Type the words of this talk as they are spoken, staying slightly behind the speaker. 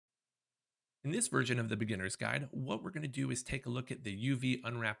In this version of the beginner's guide, what we're going to do is take a look at the UV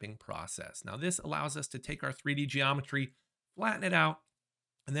unwrapping process. Now, this allows us to take our 3D geometry, flatten it out,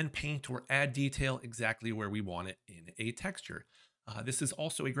 and then paint or add detail exactly where we want it in a texture. This is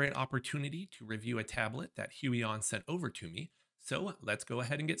also a great opportunity to review a tablet that Huion sent over to me. So let's go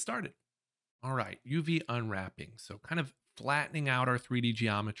ahead and get started. All right, UV unwrapping. So kind of flattening out our 3D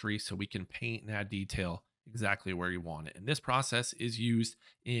geometry so we can paint and add detail exactly where you want it. And this process is used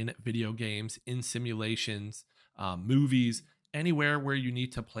in video games, in simulations, movies, anywhere where you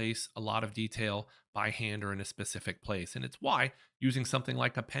need to place a lot of detail by hand or in a specific place. And it's why using something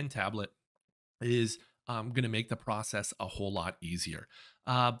like a pen tablet is going to make the process a whole lot easier.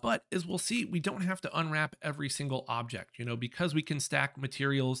 But as we'll see, we don't have to unwrap every single object, because we can stack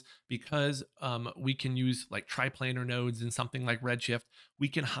materials, because we can use like triplanar nodes and something like Redshift, we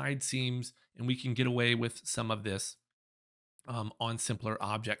can hide seams and we can get away with some of this on simpler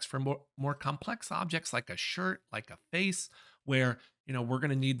objects. For more complex objects like a shirt, like a face, where we're going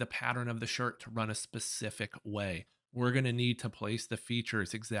to need the pattern of the shirt to run a specific way. We're going to need to place the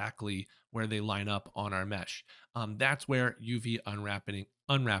features exactly where they line up on our mesh. That's where UV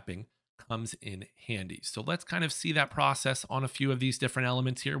unwrapping comes in handy. So let's kind of see that process on a few of these different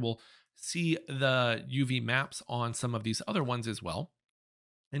elements here. We'll see the UV maps on some of these other ones as well.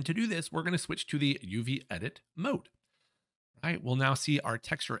 And to do this, we're going to switch to the UV edit mode. Right, we'll now see our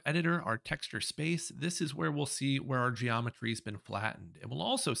texture editor, our texture space. This is where we'll see where our geometry has been flattened. And we'll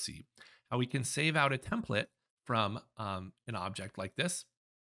also see how we can save out a template from an object like this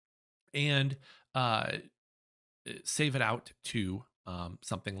and save it out to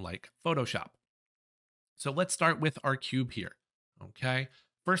something like Photoshop. So let's start with our cube here. Okay.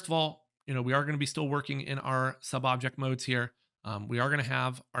 First of all, we are going to be still working in our sub-object modes here. We are going to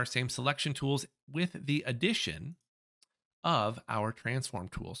have our same selection tools with the addition of our transform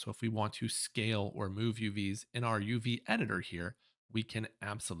tool. So if we want to scale or move UVs in our UV editor here, we can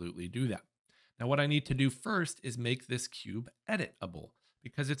absolutely do that. Now, what I need to do first is make this cube editable,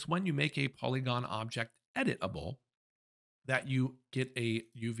 because it's when you make a polygon object editable that you get a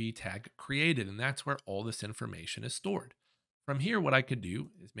UV tag created, and that's where all this information is stored. From here, what I could do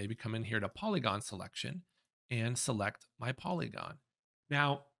is maybe come in here to polygon selection and select my polygon.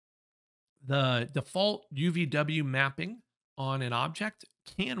 Now, the default UVW mapping on an object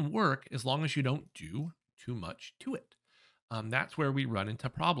can work as long as you don't do too much to it. That's where we run into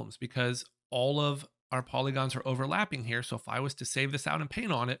problems, because all of our polygons are overlapping here. So if I was to save this out and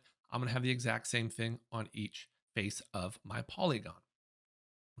paint on it, I'm going to have the exact same thing on each face of my polygon.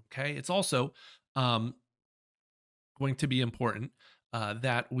 Okay, it's also going to be important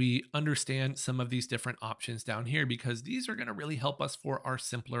that we understand some of these different options down here, because these are going to really help us for our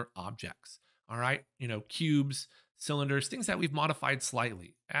simpler objects. All right, cubes, cylinders, things that we've modified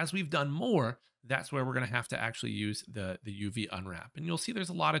slightly. As we've done more, that's where we're going to have to actually use the UV unwrap. And you'll see there's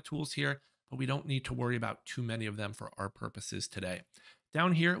a lot of tools here, but we don't need to worry about too many of them for our purposes today.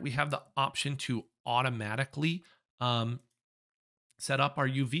 Down here, we have the option to automatically set up our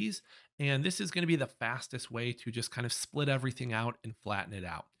UVs. And this is going to be the fastest way to just kind of split everything out and flatten it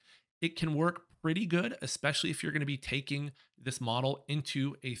out. It can work pretty good, especially if you're going to be taking this model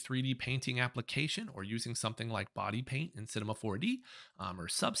into a 3D painting application or using something like body paint in Cinema 4D or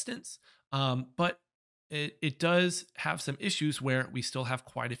Substance. But it does have some issues where we still have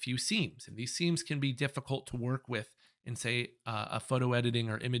quite a few seams. And these seams can be difficult to work with in, say, a photo editing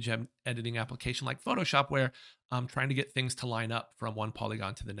or image editing application like Photoshop, where trying to get things to line up from one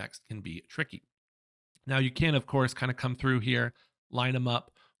polygon to the next can be tricky. Now, you can, of course, kind of come through here, line them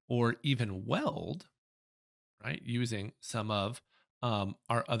up, or even weld, right, using some of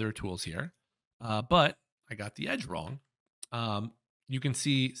our other tools here. But I got the edge wrong. You can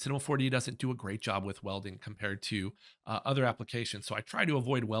see Cinema 4D doesn't do a great job with welding compared to other applications. So I try to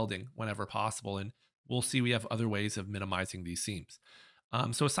avoid welding whenever possible. And we'll see we have other ways of minimizing these seams.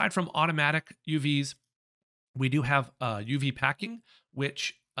 So aside from automatic UVs, we do have UV packing,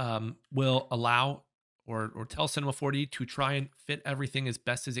 which will allow or tell Cinema 4D to try and fit everything as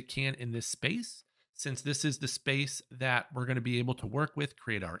best as it can in this space, since this is the space that we're going to be able to work with,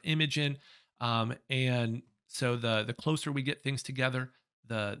 create our image in. And so the closer we get things together,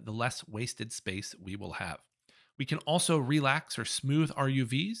 the less wasted space we will have. We can also relax or smooth our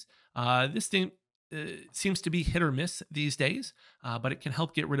UVs. This thing seems to be hit or miss these days, but it can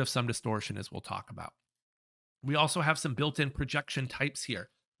help get rid of some distortion, as we'll talk about. We also have some built-in projection types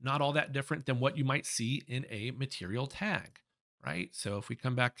here, not all that different than what you might see in a material tag, right? So if we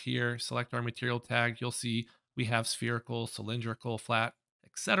come back here, select our material tag, you'll see we have spherical, cylindrical, flat,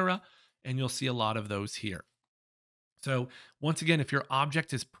 etc. And you'll see a lot of those here. So once again, if your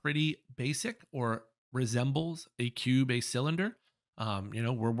object is pretty basic or resembles a cube, a cylinder,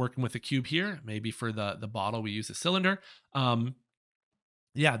 we're working with a cube here. Maybe for the bottle, we use a cylinder. Um,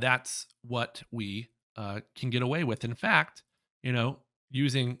 yeah, that's what we can get away with. In fact,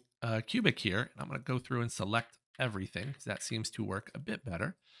 using cubic here, and I'm going to go through and select everything because that seems to work a bit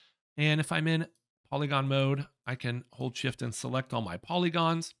better. And if I'm in polygon mode, I can hold shift and select all my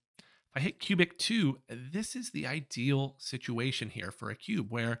polygons. If I hit cubic 2, this is the ideal situation here for a cube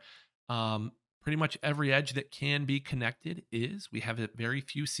where pretty much every edge that can be connected is. We have very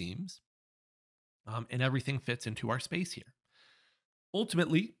few seams, and everything fits into our space here.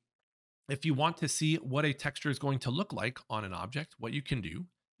 Ultimately, if you want to see what a texture is going to look like on an object, what you can do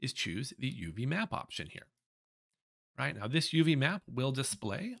is choose the UV map option here. Right now, this UV map will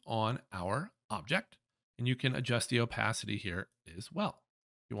display on our object, and you can adjust the opacity here as well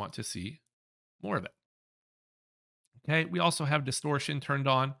if you want to see more of it. Okay, we also have distortion turned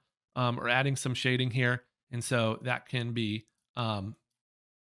on, or adding some shading here, and so that can be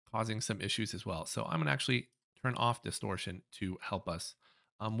causing some issues as well. So I'm going to actually turn off distortion to help us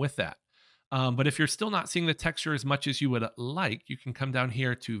with that. But if you're still not seeing the texture as much as you would like, you can come down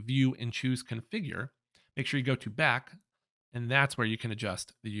here to view and choose configure. Make sure you go to back, and that's where you can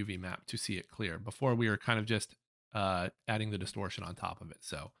adjust the UV map to see it clear. Before we were kind of just adding the distortion on top of it.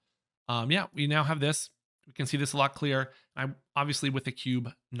 So yeah, we now have this. We can see this a lot clearer. I'm obviously with a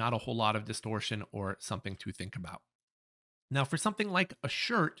cube, not a whole lot of distortion or something to think about. Now, for something like a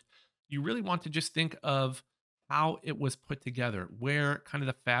shirt, you really want to just think of how it was put together, where kind of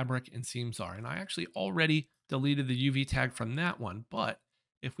the fabric and seams are. And I actually already deleted the UV tag from that one. But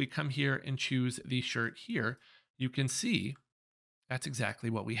if we come here and choose the shirt here, you can see that's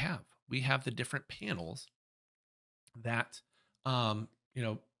exactly what we have. We have the different panels that,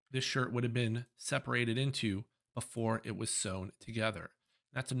 this shirt would have been separated into before it was sewn together.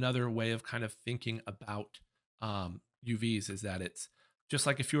 That's another way of kind of thinking about UVs, is that it's just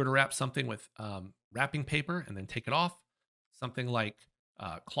like if you were to wrap something with wrapping paper and then take it off, something like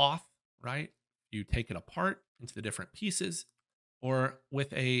cloth, right? You take it apart into the different pieces, or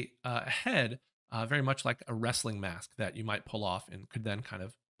with a head, very much like a wrestling mask that you might pull off and could then kind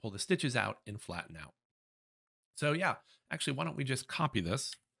of pull the stitches out and flatten out. So yeah, actually, why don't we just copy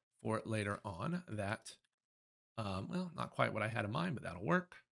this for later on that, well, not quite what I had in mind, but that'll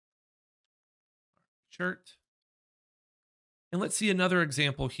work. Shirt. And let's see another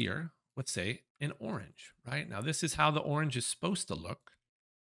example here. Let's say an orange, right? Now this is how the orange is supposed to look,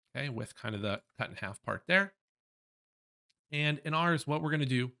 okay, with kind of the cut in half part there. And in ours, what we're going to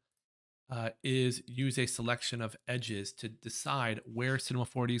do is use a selection of edges to decide where Cinema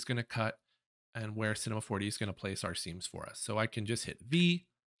 4D is going to cut and where Cinema 4D is going to place our seams for us. So I can just hit V,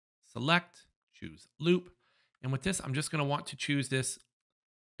 select, choose loop. And with this, I'm just going to want to choose this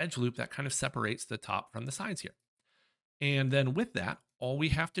edge loop that kind of separates the top from the sides here. And then with that, all we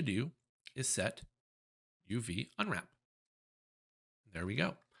have to do is set UV unwrap. There we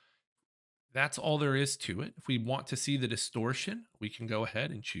go. That's all there is to it. If we want to see the distortion, we can go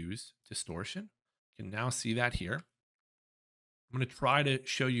ahead and choose distortion. You can now see that here. I'm going to try to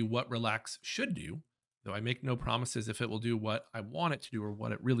show you what relax should do, though I make no promises if it will do what I want it to do or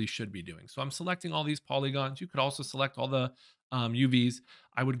what it really should be doing. So I'm selecting all these polygons. You could also select all the UVs.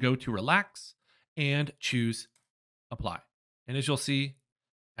 I would go to relax and choose apply. And as you'll see,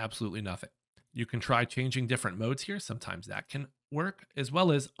 absolutely nothing. You can try changing different modes here. Sometimes that can work, as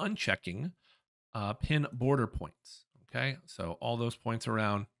well as unchecking pin border points. Okay, so all those points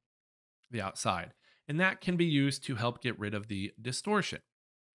around the outside. And that can be used to help get rid of the distortion.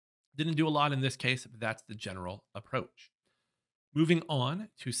 Didn't do a lot in this case, but that's the general approach. Moving on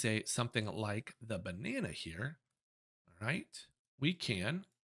to say something like the banana here, all right, we can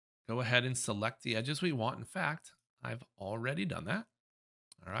go ahead and select the edges we want. In fact, I've already done that.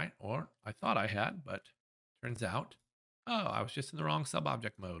 All right, or I thought I had, but turns out, oh, I was just in the wrong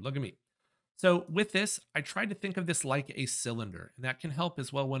sub-object mode. Look at me. So with this, I tried to think of this like a cylinder, and that can help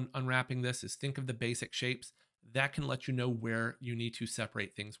as well when unwrapping this, is think of the basic shapes. That can let you know where you need to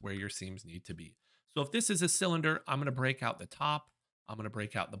separate things, where your seams need to be. So if this is a cylinder, I'm going to break out the top, I'm going to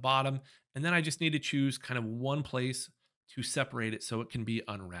break out the bottom, and then I just need to choose kind of one place to separate it so it can be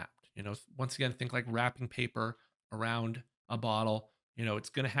unwrapped. Once again, think like wrapping paper around a bottle. It's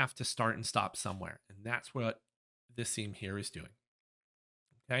going to have to start and stop somewhere, and that's what this seam here is doing.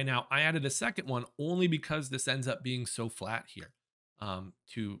 Okay, now I added a second one only because this ends up being so flat here,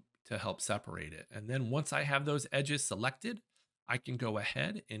 to help separate it. And then once I have those edges selected, I can go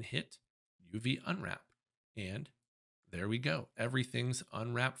ahead and hit UV unwrap. And there we go. Everything's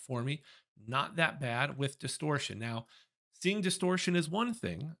unwrapped for me. Not that bad with distortion. Now, seeing distortion is one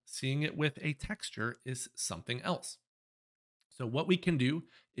thing, seeing it with a texture is something else. So, what we can do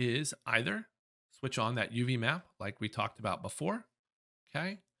is either switch on that UV map like we talked about before.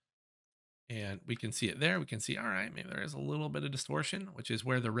 Okay. And we can see it there. We can see, all right, maybe there is a little bit of distortion, which is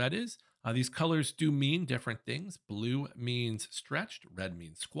where the red is. These colors do mean different things. Blue means stretched, red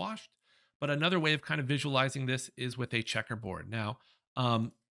means squashed. But another way of kind of visualizing this is with a checkerboard. Now,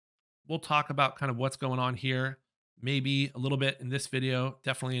 um, we'll talk about kind of what's going on here, maybe a little bit in this video,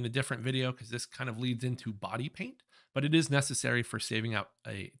 definitely in a different video, because this kind of leads into body paint, but it is necessary for saving out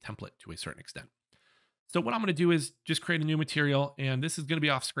a template to a certain extent. So what I'm going to do is just create a new material, and this is going to be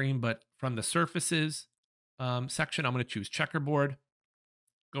off screen, but from the surfaces section, I'm going to choose checkerboard,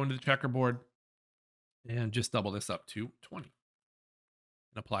 go into the checkerboard, and just double this up to 20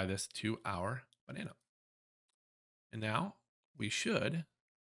 and apply this to our banana. And now we should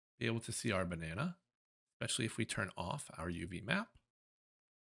be able to see our banana, especially if we turn off our UV map,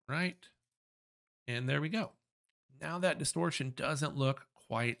 right? And there we go. Now that distortion doesn't look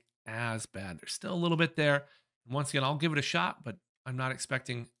quite as bad. There's still a little bit there. And once again, I'll give it a shot, but I'm not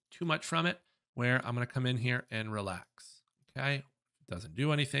expecting too much from it, where I'm going to come in here and relax. Okay. If it doesn't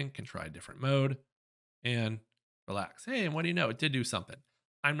do anything, can try a different mode and relax. Hey, and what do you know? It did do something.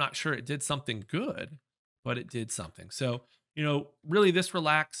 I'm not sure it did something good, but it did something. So, really this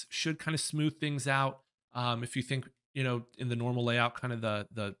relax should kind of smooth things out. If you think, in the normal layout, kind of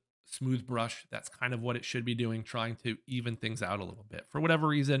the smooth brush, that's kind of what it should be doing, trying to even things out a little bit. For whatever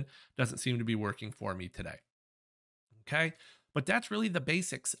reason, doesn't seem to be working for me today. Okay. But that's really the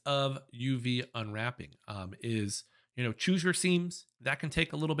basics of UV unwrapping. Choose your seams. That can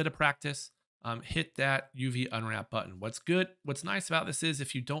take a little bit of practice. Hit that UV unwrap button. What's nice about this is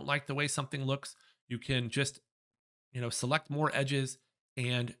if you don't like the way something looks, you can just, select more edges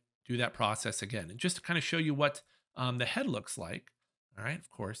and do that process again. And just to kind of show you what the head looks like. All right. Of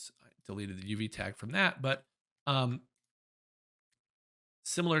course, I deleted the UV tag from that, but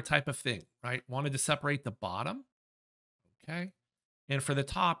similar type of thing, right? Wanted to separate the bottom. Okay. And for the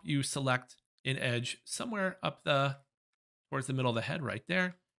top, you select an edge somewhere up towards the middle of the head right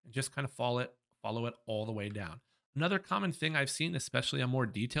there, and just kind of follow it all the way down. Another common thing I've seen, especially on more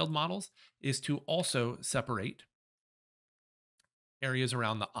detailed models, is to also separate areas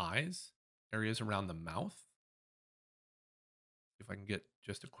around the eyes, areas around the mouth. If I can get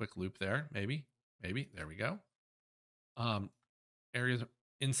just a quick loop there, maybe, there we go. Areas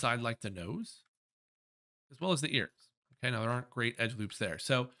inside like the nose, as well as the ears. Okay, now there aren't great edge loops there.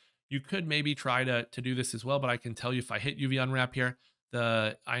 So you could maybe try to do this as well, but I can tell you if I hit UV unwrap here,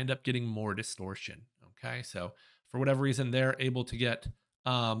 I end up getting more distortion. Okay, so for whatever reason, they're able to get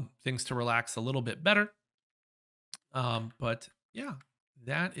things to relax a little bit better. But yeah,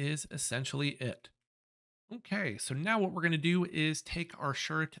 that is essentially it. Okay, so now what we're going to do is take our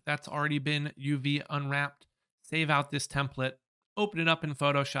shirt that's already been UV unwrapped, save out this template, open it up in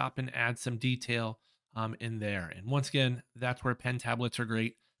Photoshop, and add some detail in there. And once again, that's where pen tablets are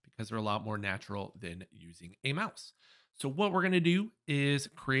great because they're a lot more natural than using a mouse. So what we're going to do is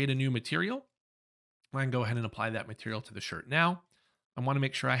create a new material. I can go ahead and apply that material to the shirt now. I want to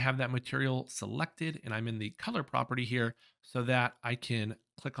make sure I have that material selected and I'm in the color property here so that I can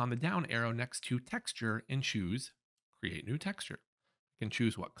click on the down arrow next to texture and choose create new texture. I can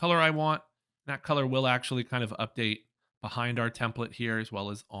choose what color I want. That color will actually kind of update behind our template here as well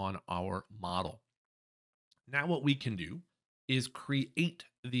as on our model. Now what we can do is create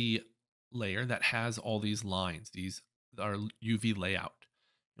the layer that has all these lines. These are UV layout.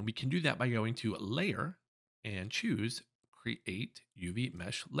 And we can do that by going to layer and choose create UV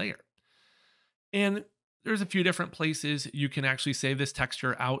mesh layer. And there's a few different places you can actually save this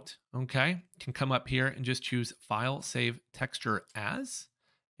texture out. Okay. You can come up here and just choose file, save texture as,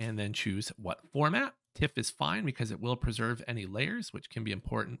 and then choose what format. TIFF is fine because it will preserve any layers, which can be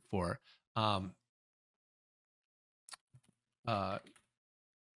important for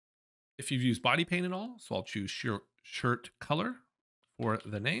if you've used body paint at all. So I'll choose shirt color for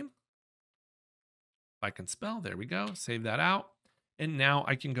the name. If I can spell, there we go, save that out. And now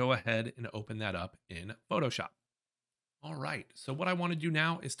I can go ahead and open that up in Photoshop. All right, so what I want to do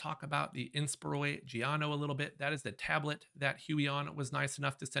now is talk about the Inspiroy Giano a little bit. That is the tablet that Huion was nice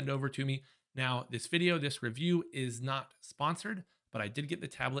enough to send over to me. Now, this review is not sponsored, but I did get the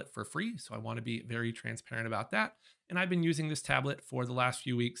tablet for free, so I want to be very transparent about that. And I've been using this tablet for the last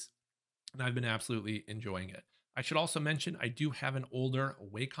few weeks, and I've been absolutely enjoying it. I should also mention I do have an older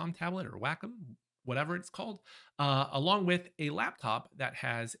Wacom tablet or Wacom, whatever it's called, along with a laptop that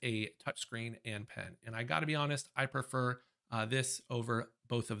has a touchscreen and pen. And I got to be honest, I prefer this over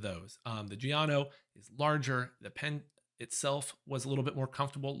both of those. The Giano is larger. The pen itself was a little bit more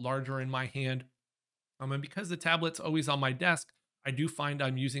comfortable, larger in my hand. And because the tablet's always on my desk, I do find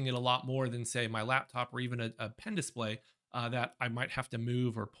I'm using it a lot more than, say, my laptop or even a pen display that I might have to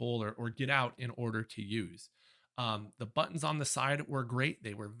move or pull or get out in order to use. The buttons on the side were great.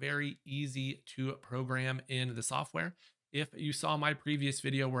 They were very easy to program in the software. If you saw my previous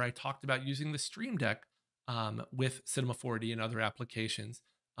video where I talked about using the Stream Deck with Cinema 4D and other applications,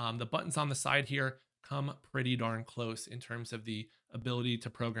 the buttons on the side here come pretty darn close in terms of the ability to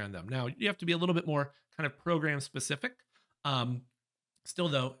program them. Now, you have to be a little bit more kind of program specific. Um, Still,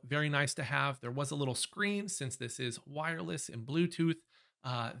 though, very nice to have. There was a little screen since this is wireless and Bluetooth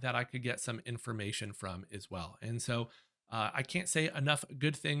that I could get some information from as well. And so I can't say enough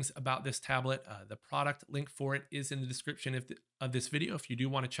good things about this tablet. The product link for it is in the description of this video if you do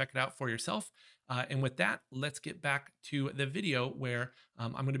want to check it out for yourself. And with that, let's get back to the video where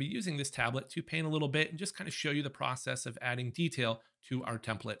I'm going to be using this tablet to paint a little bit and just kind of show you the process of adding detail to our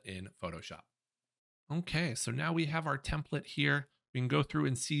template in Photoshop. Okay, so now we have our template here. We can go through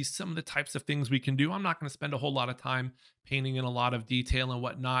and see some of the types of things we can do. I'm not going to spend a whole lot of time painting in a lot of detail and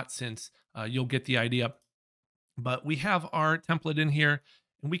whatnot since you'll get the idea. But we have our template in here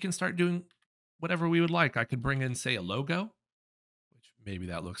and we can start doing whatever we would like. I could bring in, say, a logo, which maybe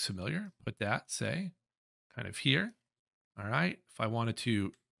that looks familiar. Put that, say, kind of here. All right. If I wanted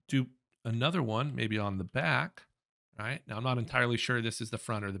to do another one, maybe on the back, right? Now, I'm not entirely sure this is the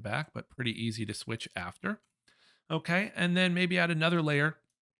front or the back, but pretty easy to switch after. Okay. And then maybe add another layer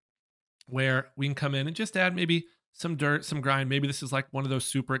where we can come in and just add maybe some dirt, some grind. Maybe this is like one of those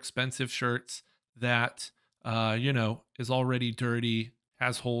super expensive shirts that, is already dirty,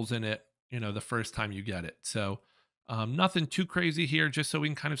 has holes in it, the first time you get it. So nothing too crazy here, just so we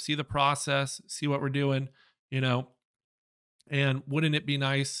can kind of see the process, see what we're doing, you know, and wouldn't it be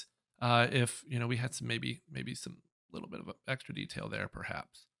nice if, we had some, maybe some little bit of extra detail there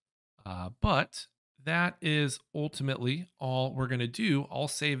perhaps. But that is ultimately all we're going to do. I'll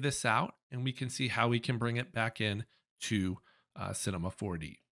save this out and we can see how we can bring it back in to Cinema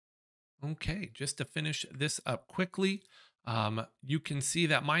 4D. Okay, just to finish this up quickly, you can see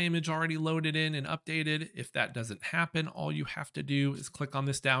that my image already loaded in and updated. If that doesn't happen, all you have to do is click on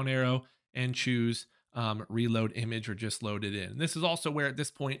this down arrow and choose reload image or just load it in. This is also where at this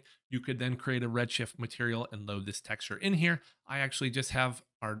point you could then create a redshift material and load this texture in here. I actually just have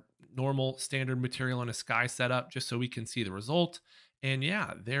our normal standard material in a sky setup just so we can see the result. And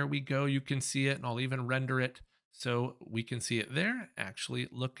yeah, there we go. You can see it and I'll even render it so we can see it there, actually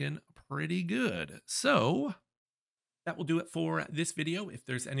looking pretty good. So that will do it for this video. If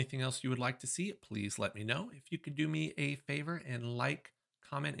there's anything else you would like to see, please let me know. If you could do me a favor and like,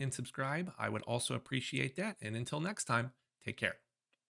 comment, and subscribe, I would also appreciate that. And until next time, take care.